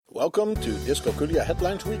Welcome to Dyscalculia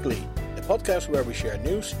Headlines Weekly, a podcast where we share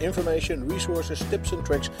news, information, resources, tips and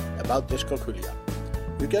tricks about dyscalculia.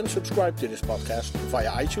 You can subscribe to this podcast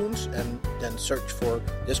via iTunes and then search for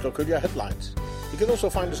Dyscalculia Headlines. You can also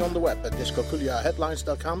find us on the web at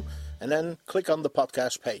dyscalculiaheadlines.com and then click on the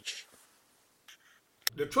podcast page.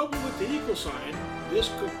 The trouble with the equal sign,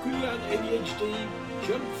 dyscalculia and ADHD,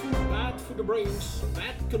 junk food bad for the brains,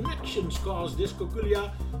 bad connections cause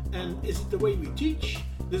dyscalculia, and is it the way we teach?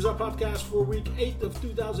 This is our podcast for week 8 of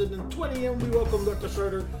 2020, and we welcome Dr.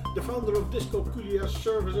 Schroeder, the founder of Dyscalculia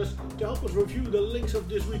Services, to help us review the links of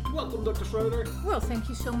this week. Welcome, Dr. Schroeder. Well, thank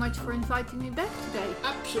you so much for inviting me back today.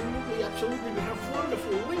 Absolutely. We have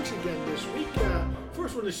wonderful links again this week.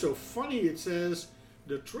 First one is so funny. It says,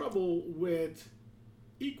 the trouble with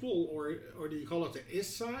equal, or do you call it the is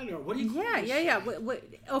sign, or what do you call it? Yeah.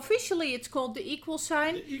 Officially, it's called the equal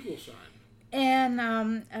sign. The equal sign. And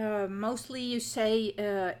mostly you say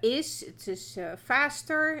is, it is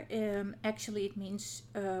faster. Actually, it means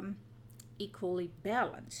equally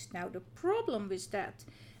balanced. Now, the problem with that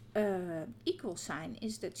equal sign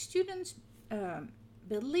is that students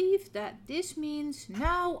believe that this means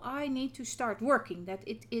now I need to start working, that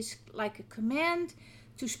it is like a command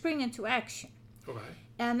to spring into action. Okay.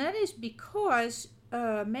 And that is because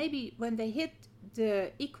maybe when they hit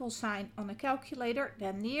the equal sign on a calculator,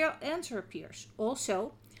 then the answer appears.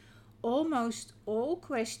 Also, almost all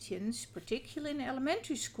questions, particularly in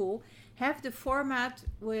elementary school, have the format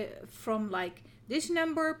from like this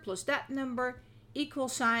number plus that number, equal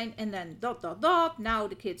sign, and then ... Now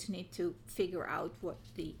the kids need to figure out what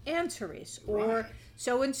the answer is. Right. Or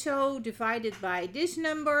so-and-so divided by this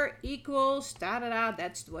number equals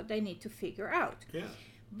that's what they need to figure out. Yeah.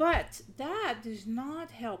 But that does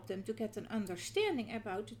not help them to get an understanding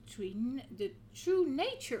about the true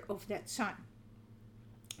nature of that sign,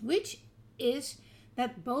 which is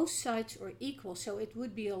that both sides are equal. So it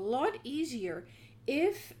would be a lot easier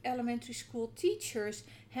if elementary school teachers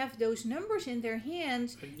have those numbers in their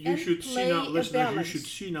hands You should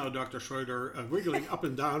see now Dr. Schroeder wiggling up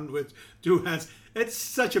and down with two hands. It's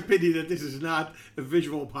such a pity that this is not a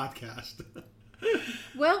visual podcast.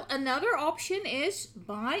 Well, another option is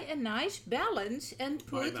buy a nice balance and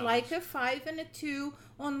put like a 5 and a 2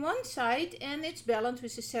 on one side, and it's balanced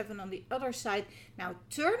with a 7 on the other side. Now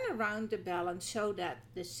turn around the balance so that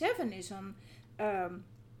the 7 is on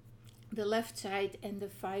the left side and the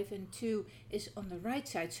 5 and 2 is on the right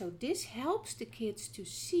side. So this helps the kids to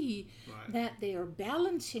see that they are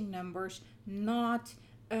balancing numbers, not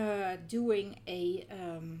doing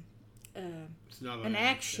an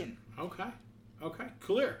action. Okay,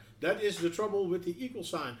 clear. That is the trouble with the equal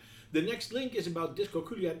sign. The next link is about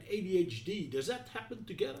dyscalculia and ADHD. Does that happen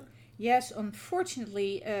together? Yes,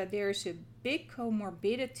 unfortunately, there's a big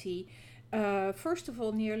comorbidity. First of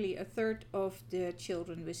all, nearly a third of the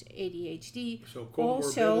children with ADHD. So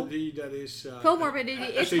comorbidity, that is...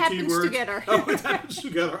 comorbidity, it happens together. Oh, it happens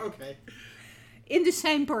together, okay. In the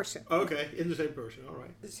same person. Okay, in the same person, all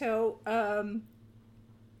right. So,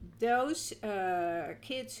 those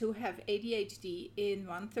kids who have ADHD, in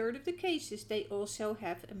 1/3 of the cases, they also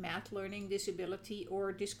have a math learning disability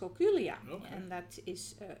or dyscalculia. Okay. And that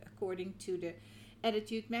is according to the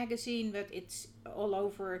Attitude magazine, but it's all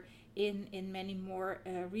over in many more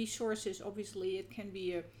resources. Obviously, it can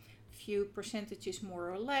be a few percentages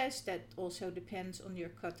more or less. That also depends on your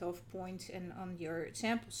cutoff points and on your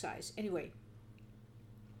sample size. Anyway,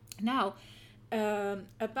 now,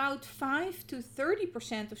 about 5 to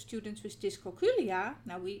 30% of students with dyscalculia,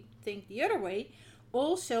 now we think the other way,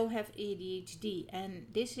 also have ADHD. And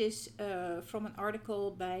this is from an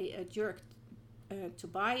article by Jörg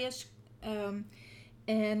Tobias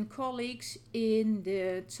and colleagues in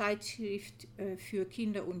the Zeitschrift für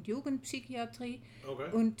Kinder- und Jugendpsychiatrie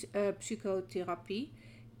und Psychotherapie.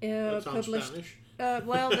 That sounds published. Spanish.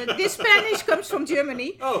 This Spanish comes from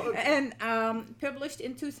Germany. Oh, okay. And published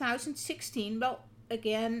in 2016. Well,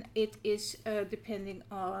 again, it is depending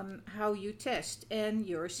on how you test and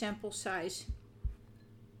your sample size.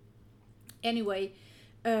 Anyway,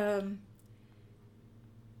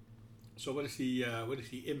 so what is the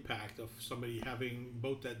impact of somebody having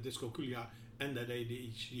both that dyscalculia and that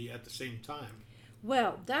ADHD at the same time?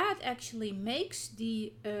 Well, that actually makes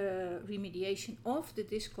the remediation of the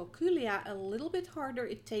dyscalculia a little bit harder.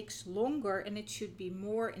 It takes longer and it should be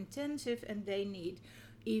more intensive, and they need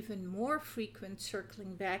even more frequent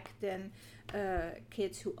circling back than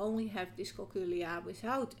kids who only have dyscalculia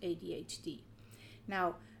without ADHD.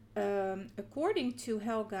 Now, according to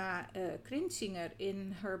Helga Krinzinger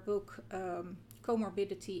in her book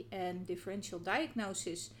Comorbidity and Differential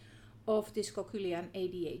Diagnosis of Dyscalculia and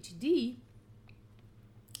ADHD,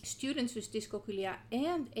 students with dyscalculia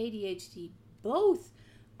and ADHD both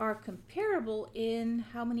are comparable in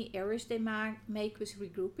how many errors they make with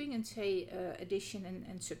regrouping and say addition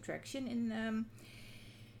and subtraction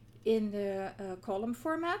in the column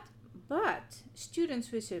format. But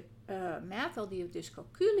students with a math LD of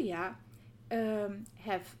dyscalculia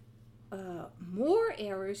have more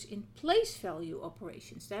errors in place value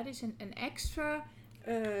operations. That is an extra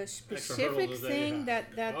specific thing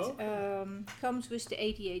that comes with the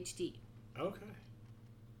ADHD. Okay.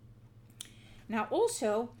 Now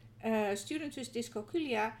also, students with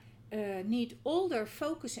dyscalculia need all their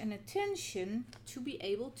focus and attention to be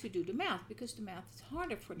able to do the math, because the math is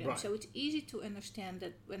harder for them. Right. So it's easy to understand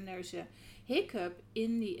that when there's a hiccup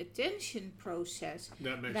in the attention process,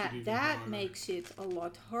 that makes it a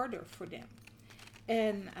lot harder for them.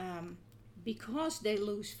 And because they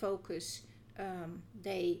lose focus,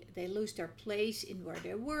 they lose their place in where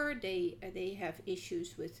they were. They have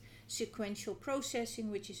issues with sequential processing,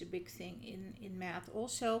 which is a big thing in math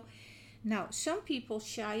also. Now, some parents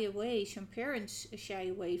shy away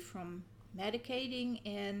from medicating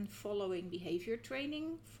and following behavior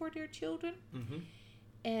training for their children. Mm-hmm.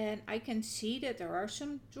 And I can see that there are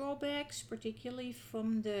some drawbacks, particularly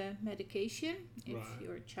from the medication. If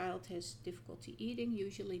your child has difficulty eating,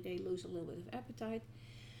 usually they lose a little bit of appetite.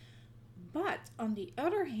 But on the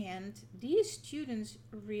other hand, these students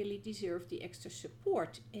really deserve the extra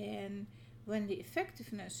support. And when the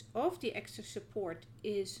effectiveness of the extra support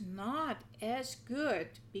is not as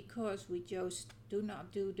good because we just do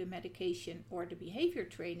not do the medication or the behavior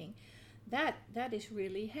training, that is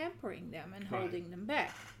really hampering them and holding them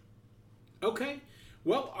back. Okay.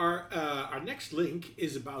 Well, our next link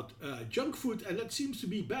is about junk food, and that seems to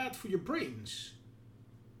be bad for your brains.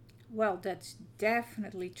 Well, that's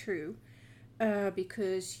definitely true,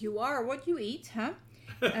 because you are what you eat, huh?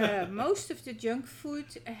 Most of the junk food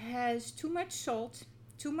has too much salt,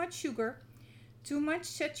 too much sugar, too much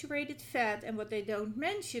saturated fat, and what they don't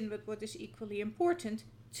mention, but what is equally important,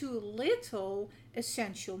 too little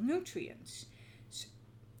essential nutrients.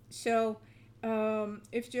 So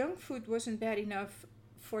if junk food wasn't bad enough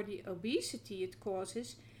for the obesity it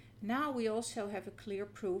causes, now we also have a clear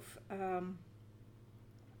proof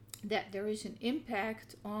that there is an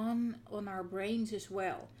impact on our brains as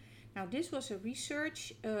well. Now, this was a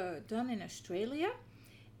research done in Australia,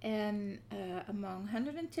 and among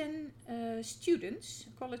 110 students,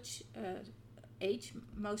 college age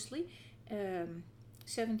mostly,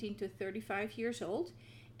 17 to 35 years old,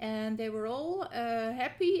 and they were all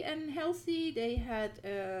happy and healthy. They had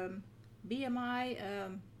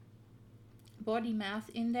BMI, body mass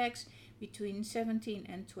index, between 17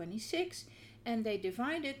 and 26, and they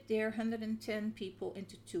divided their 110 people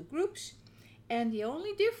into two groups. And the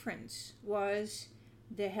only difference was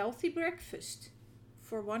the healthy breakfast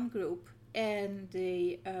for one group and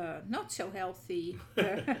the not so healthy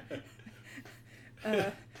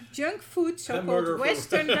junk food, so-called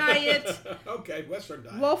Western diet. Okay, Western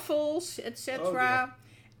diet. Waffles, etc.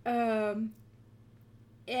 And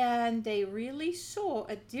they really saw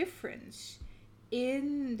a difference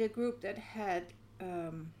in the group that had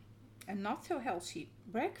a not so healthy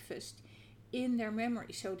breakfast in their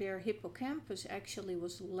memory. So their hippocampus actually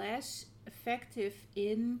was less effective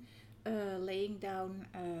in laying down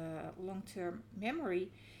long-term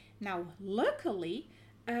memory. Now, luckily,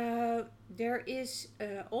 there is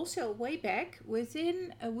also a way back,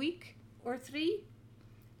 within a week or 3,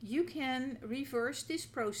 you can reverse this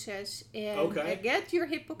process and get your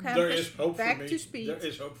hippocampus back to speed. There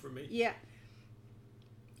is hope for me. Yeah.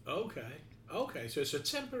 Okay. So it's a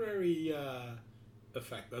temporary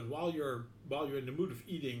effect, but while you're in the mood of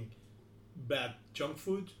eating bad junk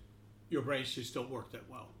food, your brain should still work that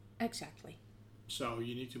well. Exactly. So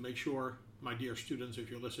you need to make sure, my dear students, if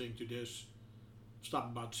you're listening to this,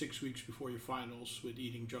 stop about 6 weeks before your finals with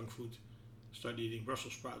eating junk food. Start eating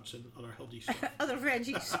Brussels sprouts and other healthy stuff. Other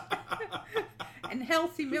veggies. And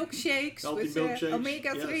healthy milkshakes with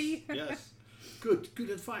omega-3. Yes. Good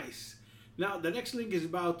advice. Now, the next link is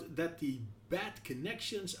about that the bad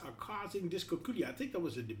connections are causing dyscalculia. I think there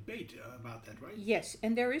was a debate about that, right? Yes,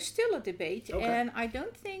 and there is still a debate. And I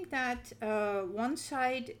don't think that one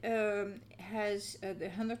side has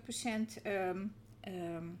the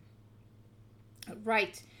 100%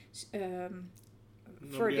 right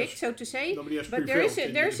verdict, so to say. But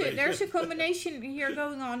there's a combination here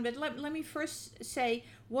going on. But let me first say,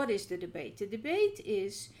 what is the debate? The debate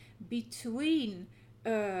is between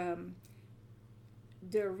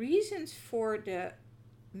the reasons for the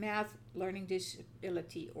math learning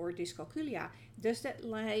disability or dyscalculia. Does that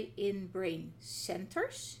lie in brain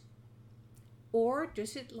centers, Or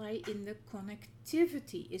does it lie in the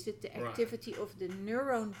connectivity? Is it the activity of the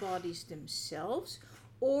neuron bodies themselves?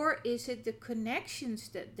 Or is it the connections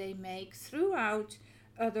that they make throughout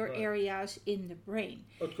other areas in the brain?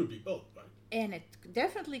 It could be both, right? And it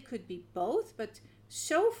definitely could be both, but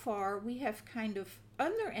so far we have kind of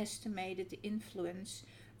underestimated the influence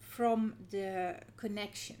from the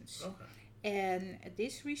connections. Okay. And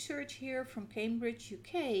this research here from Cambridge,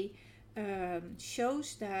 UK,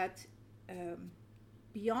 shows that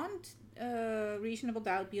beyond reasonable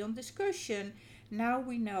doubt, beyond discussion, now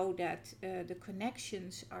we know that the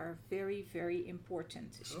connections are very, very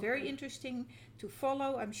important. It's very interesting to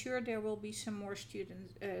follow. I'm sure there will be some more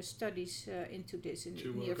studies into this in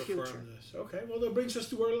the near future. This. Okay, well that brings us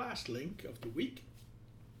to our last link of the week.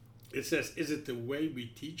 It says, is it the way we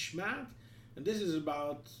teach math? And this is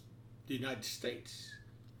about the United States.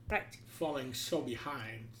 Right. Falling so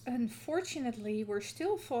behind. Unfortunately, we're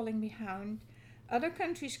still falling behind. Other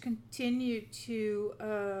countries continue to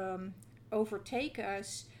overtake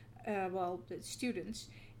us, the students,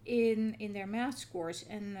 in their math scores.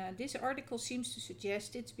 And this article seems to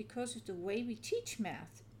suggest it's because of the way we teach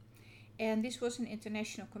math. And this was an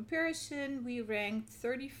international comparison. We ranked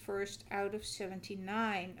 31st out of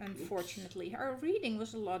 79, unfortunately. Oops. Our reading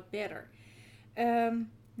was a lot better.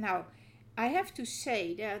 Now, I have to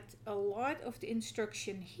say that a lot of the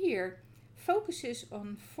instruction here focuses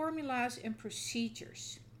on formulas and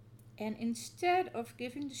procedures. And instead of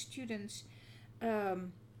giving the students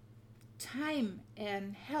time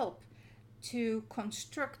and help to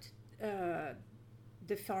construct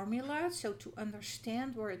the formula, so to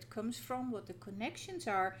understand where it comes from, what the connections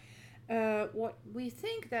are, what we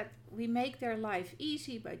think that we make their life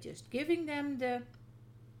easy by just giving them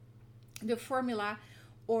the formula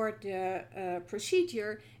or the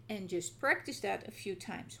procedure and just practice that a few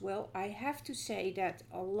times. Well, I have to say that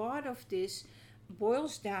a lot of this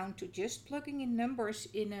boils down to just plugging in numbers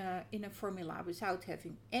in a formula without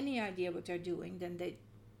having any idea what they're doing. Then they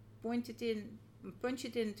punch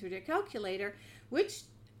it into their calculator, which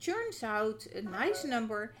churns out a nice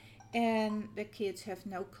number, and the kids have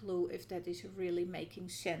no clue if that is really making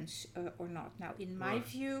sense or not. Now, in my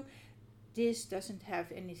view, this doesn't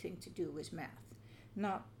have anything to do with math.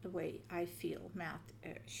 Not the way I feel math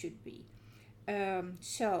should be.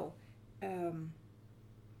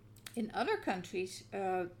 In other countries,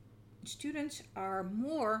 students are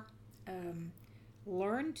more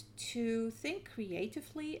learned to think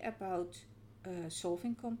creatively about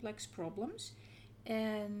solving complex problems,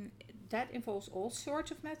 and that involves all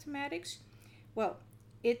sorts of mathematics. Well,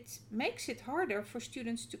 it makes it harder for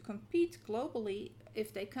students to compete globally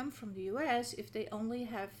if they come from the US, if they only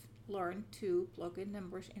have learned to plug in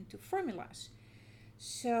numbers into formulas.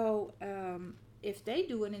 So if they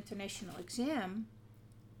do an international exam,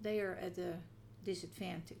 they are at a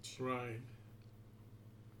disadvantage. Right.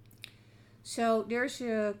 So there's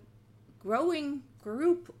a growing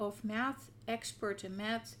group of math experts and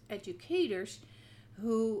math educators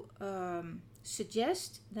who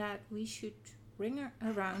suggest that we should bring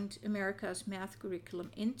around America's math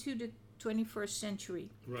curriculum into the 21st century.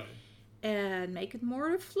 Right. And make it more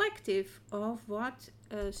reflective of what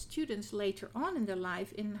students later on in their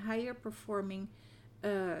life in higher performing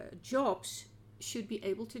jobs should be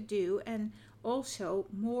able to do, and also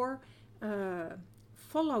more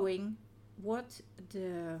following what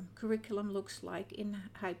the curriculum looks like in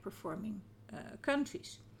high performing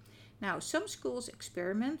countries. Now, some schools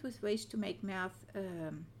experiment with ways to make math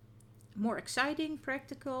more exciting,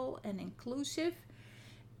 practical, and inclusive.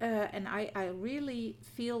 And I really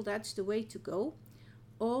feel that's the way to go.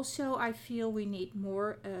 Also, I feel we need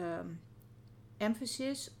more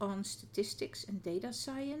emphasis on statistics and data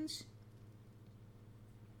science.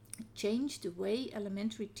 Change the way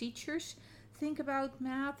elementary teachers think about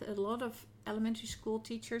math. A lot of elementary school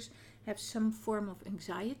teachers have some form of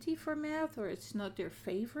anxiety for math, or it's not their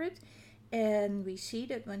favorite. And we see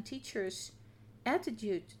that when teachers'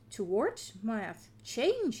 attitude towards math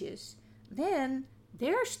changes, then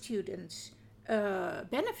their students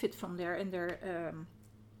benefit from there, and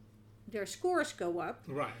their scores go up.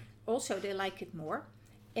 Right. Also, they like it more.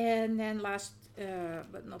 And then last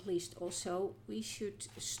but not least, also, we should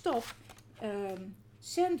stop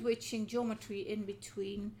sandwiching geometry in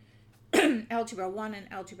between Algebra 1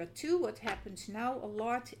 and Algebra 2, what happens now a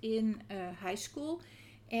lot in high school.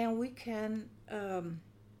 And we can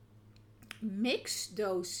mix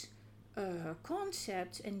those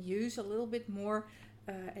concepts and use a little bit more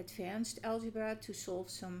advanced algebra to solve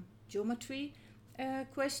some geometry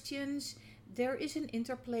questions. There is an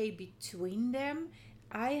interplay between them.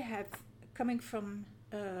 I have, coming from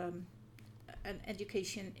an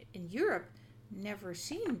education in Europe, never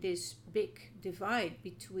seen this big divide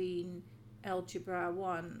between Algebra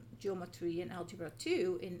 1, Geometry, and Algebra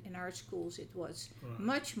 2. In our schools, it was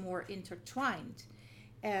much more intertwined.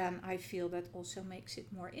 And I feel that also makes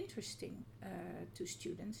it more interesting to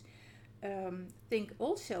students. Think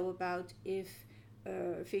also about if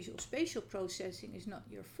visual spatial processing is not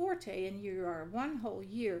your forte and you are one whole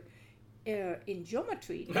year in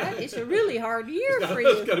geometry, that is a really hard year for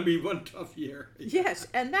you. That's going to be one tough year. Yes,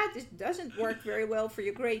 and that doesn't work very well for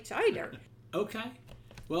your grades either. Okay.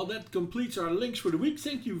 Well, that completes our links for the week.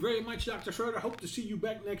 Thank you very much, Dr. Schroeder. Hope to see you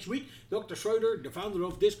back next week. Dr. Schroeder, the founder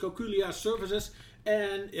of Dyscalculia Services.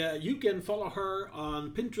 And you can follow her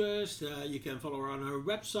on Pinterest. You can follow her on her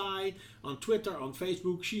website, on Twitter, on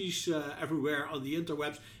Facebook. She's everywhere on the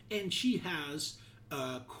interwebs. And she has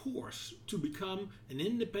a course to become an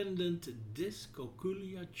independent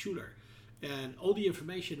Dyscalculia tutor. And all the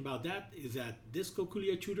information about that is at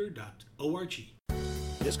dyscalculiatutor.org.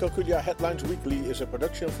 Dyscalculia Headlines Weekly is a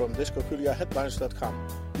production from dyscalculiaheadlines.com.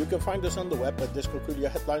 You can find us on the web at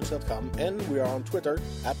dyscalculiaheadlines.com, and we are on Twitter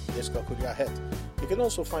at dyscalculiahead. You can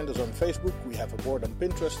also find us on Facebook. We have a board on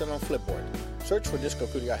Pinterest and on Flipboard. Search for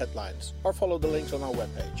Dyscalculia Headlines or follow the links on our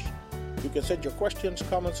webpage. You can send your questions,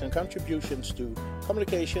 comments and contributions to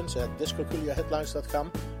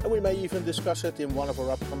communications@dyscalculiaheadlines.com, and we may even discuss it in one of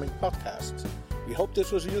our upcoming podcasts. We hope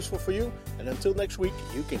this was useful for you, and until next week,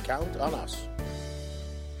 you can count on us.